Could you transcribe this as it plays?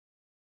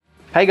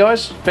Hey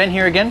guys, Ben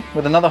here again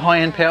with another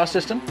high-end power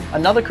system,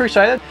 another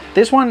Crusader.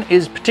 This one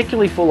is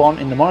particularly full on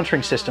in the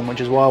monitoring system,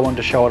 which is why I wanted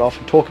to show it off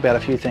and talk about a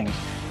few things.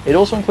 It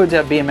also includes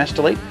our BMS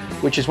delete,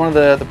 which is one of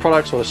the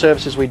products or the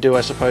services we do,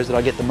 I suppose, that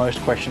I get the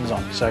most questions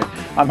on. So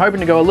I'm hoping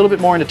to go a little bit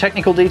more into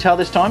technical detail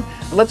this time,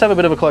 but let's have a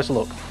bit of a closer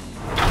look.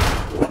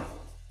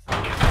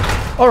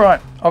 All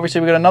right,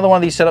 obviously we've got another one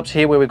of these setups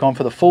here where we've gone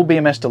for the full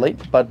BMS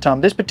delete, but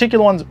this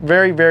particular one's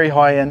very, very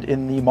high end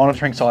in the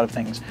monitoring side of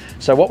things.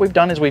 So what we've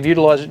done is we've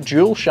utilized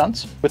dual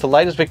shunts with the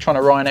latest Victron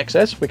Orion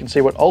XS. We can see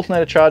what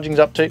alternator charging's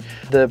up to.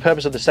 The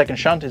purpose of the second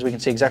shunt is we can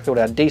see exactly what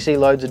our DC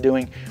loads are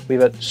doing.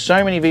 We've got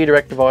so many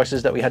V-Direct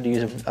devices that we had to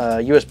use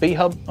a USB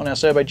hub on our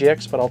Shervey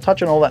GX, but I'll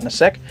touch on all that in a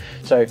sec.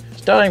 So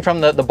starting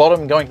from the bottom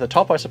and going to the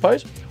top, I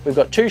suppose, we've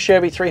got two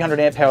Shervey 300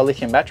 amp hour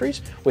lithium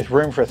batteries with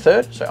room for a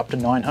third, so up to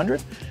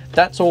 900.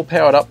 That's all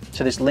powered up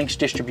to this Lynx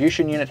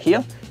distribution unit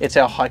here. It's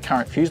our high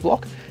current fuse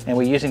block, and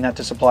we're using that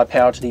to supply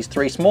power to these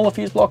three smaller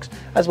fuse blocks,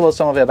 as well as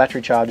some of our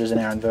battery chargers and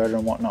our inverter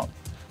and whatnot.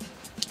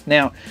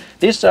 Now,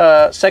 this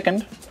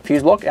second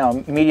fuse block, our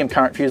medium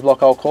current fuse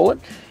block, I'll call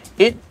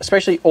it,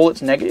 especially all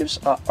its negatives,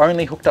 are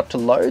only hooked up to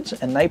loads,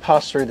 and they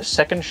pass through the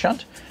second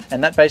shunt,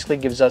 and that basically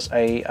gives us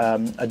a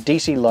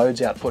DC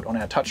loads output on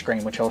our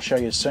touchscreen, which I'll show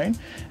you soon.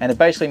 And it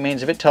basically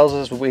means if it tells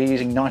us we're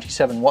using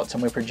 97 watts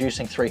and we're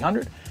producing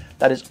 300,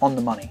 that is on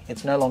the money.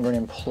 It's no longer an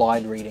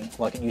implied reading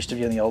like it used to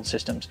be in the old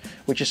systems,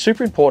 which is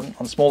super important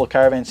on smaller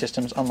caravan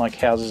systems, unlike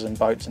houses and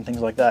boats and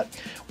things like that,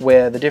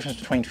 where the difference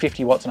between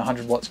 50 watts and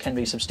 100 watts can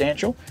be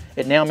substantial.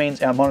 It now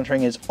means our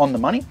monitoring is on the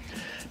money.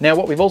 Now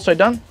what we've also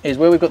done is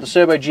where we've got the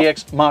Turbo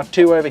GX Mark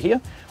II over here,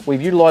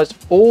 we've utilized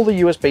all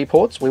the USB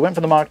ports. We went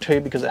for the Mark II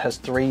because it has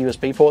 3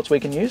 USB ports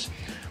we can use.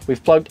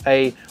 We've plugged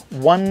a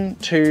 1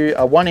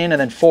 in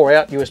and then 4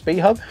 out USB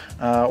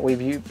hub.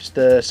 We've used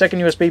the second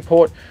USB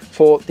port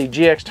for the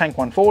GX Tank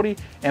 140,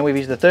 and we've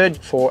used the third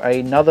for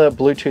another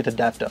Bluetooth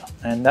adapter,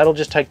 and that'll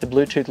just take the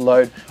Bluetooth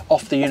load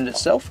off the unit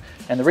itself.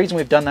 And the reason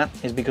we've done that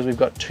is because we've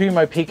got 2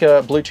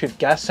 Mopica Bluetooth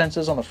gas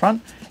sensors on the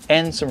front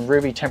and some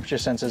Ruby temperature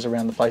sensors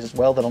around the place as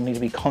well that'll need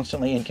to be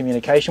constantly in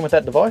communication with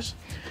that device.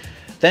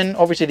 Then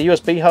obviously the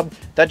USB hub,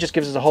 that just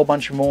gives us a whole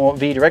bunch more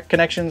V-Direct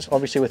connections,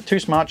 obviously with 2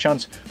 smart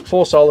shunts,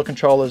 4 solar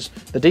controllers,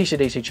 the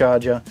DC-DC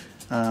charger.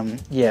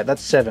 Yeah,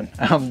 that's 7.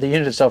 The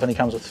unit itself only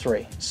comes with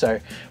 3. So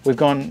we've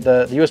gone,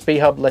 the USB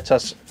hub lets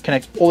us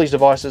connect all these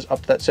devices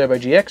up to that Turbo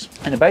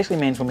GX, and it basically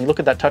means when we look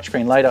at that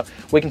touchscreen later,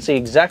 we can see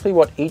exactly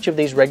what each of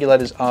these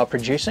regulators are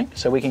producing.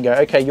 So we can go,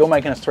 okay, you're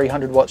making us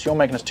 300 watts, you're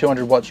making us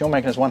 200 watts, you're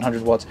making us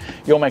 100 watts,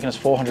 you're making us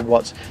 400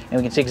 watts, and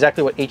we can see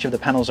exactly what each of the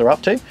panels are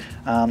up to.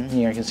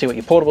 You can see what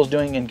your portable's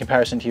doing in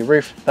comparison to your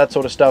roof, that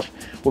sort of stuff.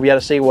 We'll be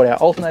able to see what our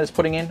alternator's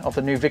putting in off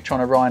the new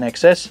Victron Orion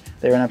XS.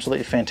 They're an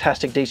absolutely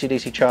fantastic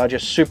DC-DC charger,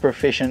 super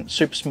efficient,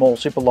 super small,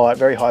 super light,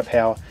 very high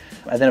power.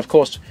 And then of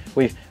course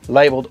we've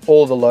labeled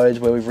all the loads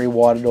where we've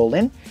rewired it all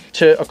in.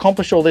 To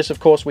accomplish all this, of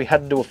course, we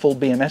had to do a full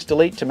BMS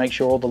delete to make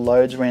sure all the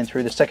loads ran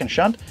through the second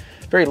shunt.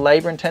 Very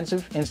labor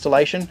intensive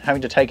installation,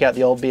 having to take out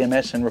the old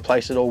BMS and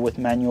replace it all with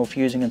manual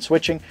fusing and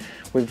switching.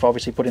 We've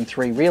obviously put in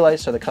 3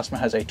 relays, so the customer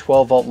has a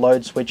 12 volt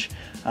load switch.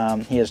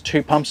 He has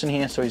 2 pumps in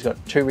here, so he's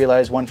got 2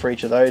 relays, 1 for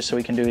each of those, so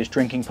he can do his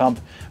drinking pump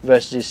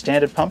versus his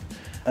standard pump.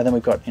 And then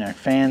we've got,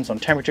 fans on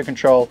temperature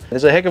control.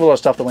 There's a heck of a lot of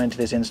stuff that went into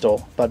this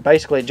install, but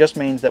basically it just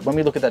means that when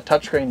we look at that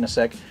touchscreen in a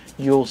sec,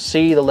 you'll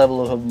see the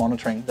level of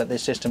monitoring that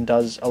this system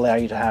does allow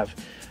you to have.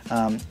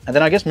 And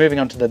then I guess moving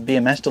on to the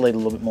BMS delete a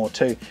little bit more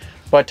too.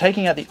 By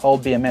taking out the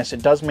old BMS,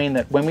 it does mean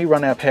that when we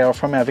run our power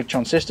from our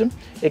Victron system,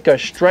 it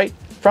goes straight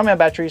from our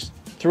batteries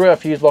through our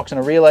fuse blocks and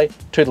a relay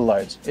to the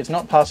loads. It's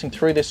not passing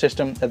through this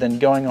system and then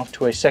going off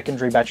to a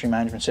secondary battery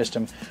management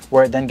system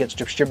where it then gets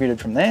distributed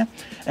from there,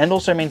 and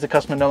also means the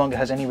customer no longer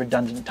has any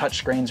redundant touch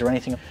screens or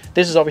anything.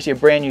 This is obviously a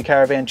brand new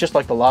caravan, just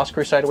like the last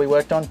Crusader we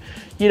worked on.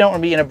 You don't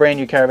want to be in a brand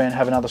new caravan and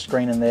have another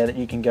screen in there that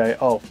you can go,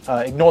 oh,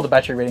 ignore the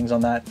battery readings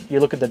on that. You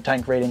look at the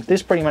tank readings.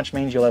 This pretty much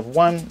means you'll have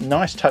one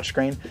nice touch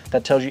screen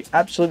that tells you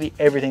absolutely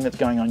everything that's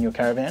going on in your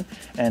caravan,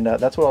 and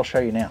that's what I'll show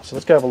you now. So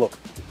let's go have a look.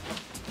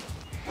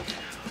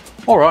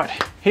 All right,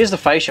 here's the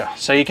fascia.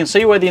 So you can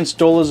see where the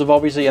installers have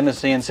obviously, and the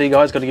CNC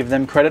guys, got to give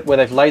them credit, where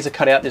they've laser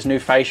cut out this new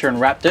fascia and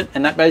wrapped it,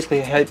 and that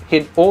basically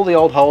hid all the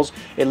old holes.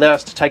 It allowed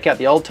us to take out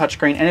the old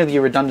touchscreen, any of the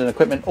redundant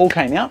equipment all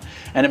came out,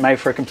 and it made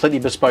for a completely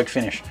bespoke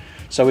finish.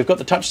 So we've got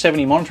the Touch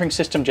 70 monitoring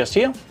system just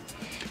here,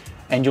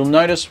 and you'll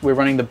notice we're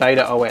running the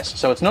beta OS.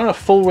 So it's not a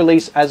full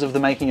release as of the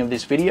making of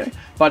this video,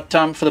 but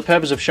for the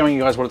purpose of showing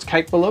you guys what it's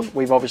capable of,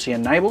 we've obviously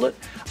enabled it.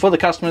 For the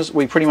customers,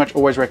 we pretty much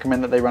always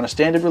recommend that they run a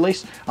standard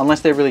release,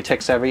 unless they're really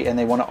tech savvy and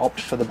they want to opt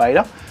for the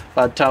beta.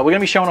 But we're going to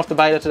be showing off the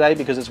beta today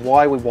because it's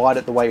why we wired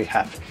it the way we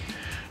have.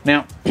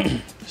 Now,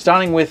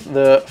 starting with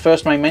the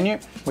first main menu,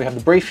 we have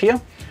the brief here.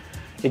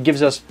 It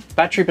gives us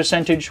battery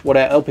percentage, what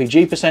our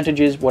LPG percentage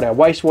is, what our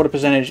wastewater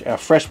percentage, our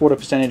freshwater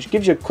percentage.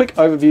 Gives you a quick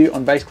overview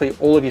on basically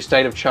all of your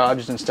state of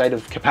charges and state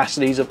of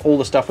capacities of all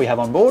the stuff we have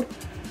on board.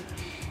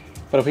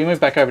 But if we move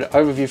back over to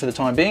overview for the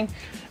time being,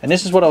 and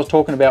this is what I was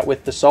talking about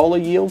with the solar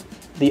yield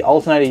the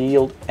alternator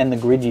yield and the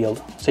grid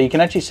yield. So you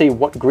can actually see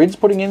what grid's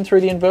putting in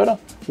through the inverter,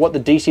 what the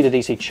DC to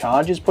DC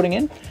charge is putting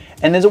in.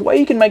 And there's a way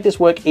you can make this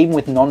work even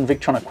with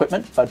non-Victron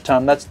equipment, but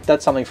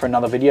that's something for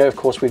another video. Of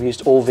course, we've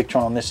used all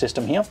Victron on this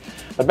system here.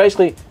 But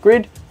basically,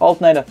 grid,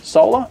 alternator,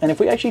 solar, and if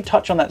we actually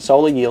touch on that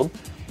solar yield,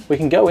 we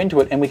can go into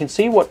it and we can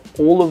see what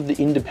all of the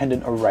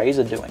independent arrays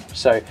are doing.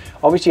 So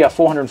obviously our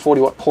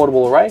 440 watt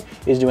portable array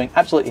is doing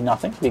absolutely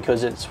nothing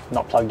because it's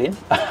not plugged in.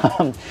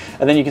 And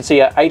then you can see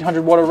our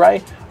 800 watt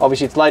array.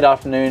 Obviously it's late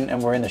afternoon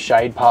and we're in the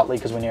shade partly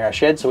because we're near our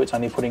shed, so it's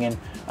only putting in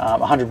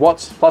 100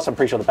 watts. Plus I'm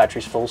pretty sure the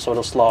battery's full, so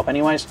it'll slow up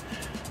anyways.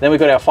 Then we've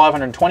got our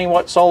 520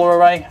 watt solar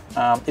array.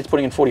 It's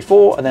putting in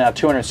 44, and then our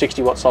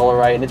 260 watt solar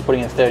array, and it's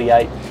putting in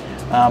 38.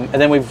 And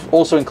then we've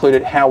also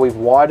included how we've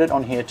wired it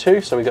on here too.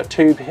 So we've got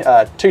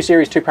two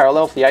series, 2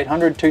 parallel for the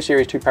 800, 2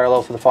 series, 2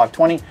 parallel for the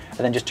 520, and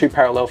then just 2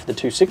 parallel for the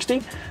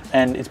 260.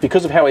 And it's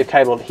because of how we've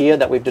cabled it here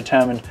that we've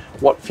determined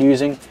what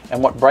fusing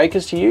and what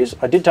breakers to use.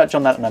 I did touch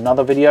on that in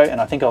another video, and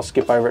I think I'll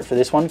skip over it for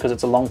this one because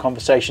it's a long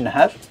conversation to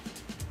have.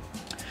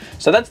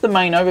 So that's the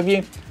main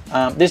overview.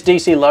 This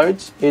DC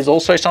loads is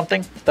also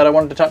something that I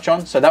wanted to touch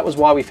on. So that was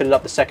why we fitted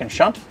up the second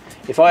shunt.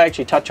 If I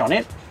actually touch on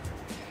it,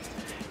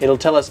 it'll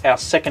tell us our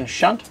second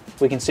shunt.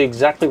 We can see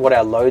exactly what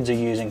our loads are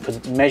using because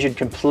it's measured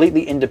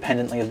completely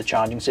independently of the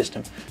charging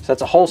system. So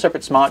that's a whole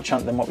separate smart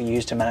shunt than what we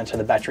use to monitor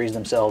the batteries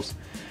themselves.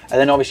 And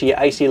then obviously your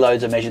AC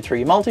loads are measured through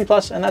your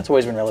multiplus, and that's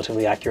always been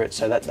relatively accurate,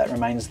 so that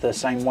remains the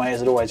same way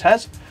as it always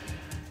has.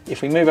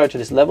 If we move over to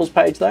this levels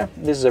page though,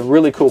 this is a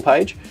really cool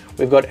page.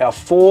 We've got our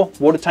 4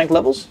 water tank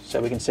levels,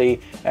 so we can see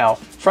our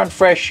front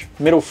fresh,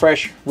 middle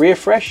fresh, rear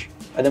fresh,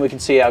 and then we can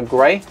see our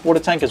grey water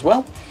tank as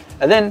well.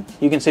 And then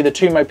you can see the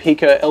 2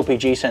 Mopica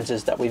LPG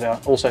sensors that we've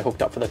also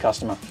hooked up for the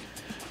customer.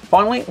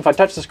 Finally, if I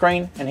touch the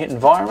screen and hit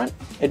environment,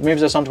 it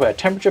moves us onto our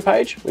temperature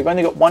page. We've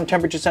only got 1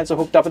 temperature sensor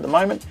hooked up at the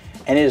moment,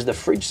 and it is the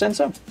fridge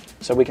sensor.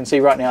 So we can see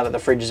right now that the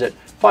fridge is at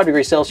 5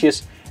 degrees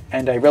Celsius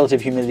and a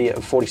relative humidity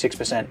of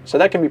 46%. So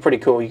that can be pretty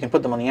cool. You can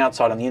put them on the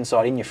outside, on the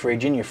inside, in your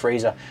fridge, in your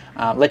freezer,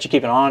 let you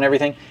keep an eye on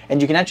everything.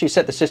 And you can actually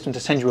set the system to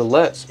send you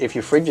alerts if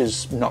your fridge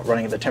is not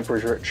running at the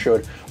temperature it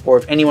should, or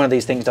if any one of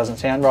these things doesn't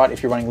sound right,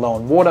 if you're running low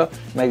on water,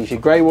 maybe if your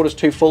grey water's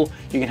too full,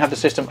 you can have the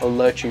system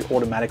alert you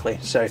automatically.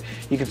 So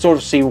you can sort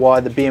of see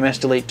why the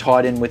BMS Delete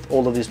tied in with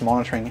all of this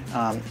monitoring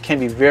can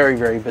be very,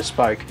 very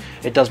bespoke.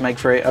 It does make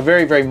for a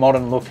very, very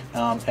modern look,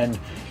 and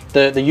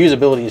the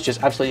usability is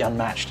just absolutely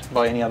unmatched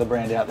by any other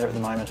brand out there at the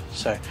moment.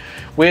 So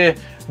we're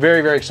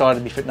very, very excited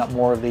to be fitting up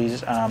more of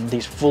these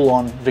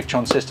full-on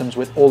Victron systems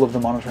with all of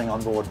the monitoring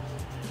on board.